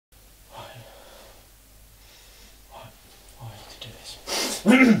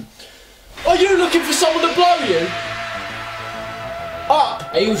Are you looking for someone to blow you?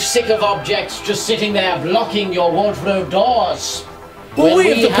 Up! Are you sick of objects just sitting there blocking your wardrobe doors? Well,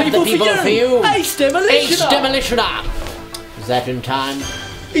 we have the people for you. Ace Demolitioner! Ace Demolitioner! Is that in time?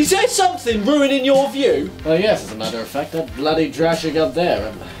 Is there something ruining your view? Oh yes, as a matter of fact, that bloody trashing up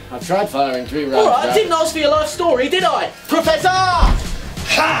there. I've tried firing 3 rounds. Alright, I didn't ask for your life story, did I? Professor!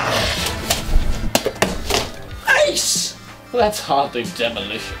 Ha! Ace! That's hardly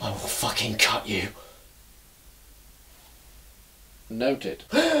demolition. I will fucking cut you. Noted.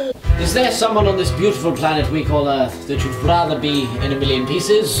 Is there someone on this beautiful planet we call Earth that you'd rather be in a million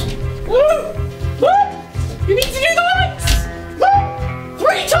pieces? Woo! Woo! You need to do the lights! Woo!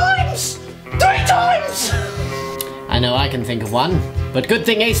 3 times! 3 times! I know I can think of one, but good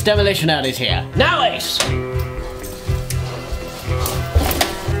thing Ace Demolitioner is here. Now, Ace!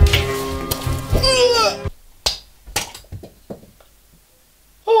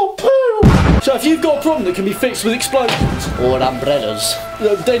 Oh, poo! So if you've got a problem that can be fixed with explosions, Or umbrellas.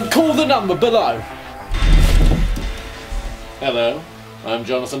 then call the number below. Hello, I'm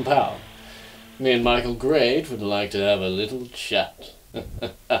Jonathan Powell. Me and Michael Grade would like to have a little chat.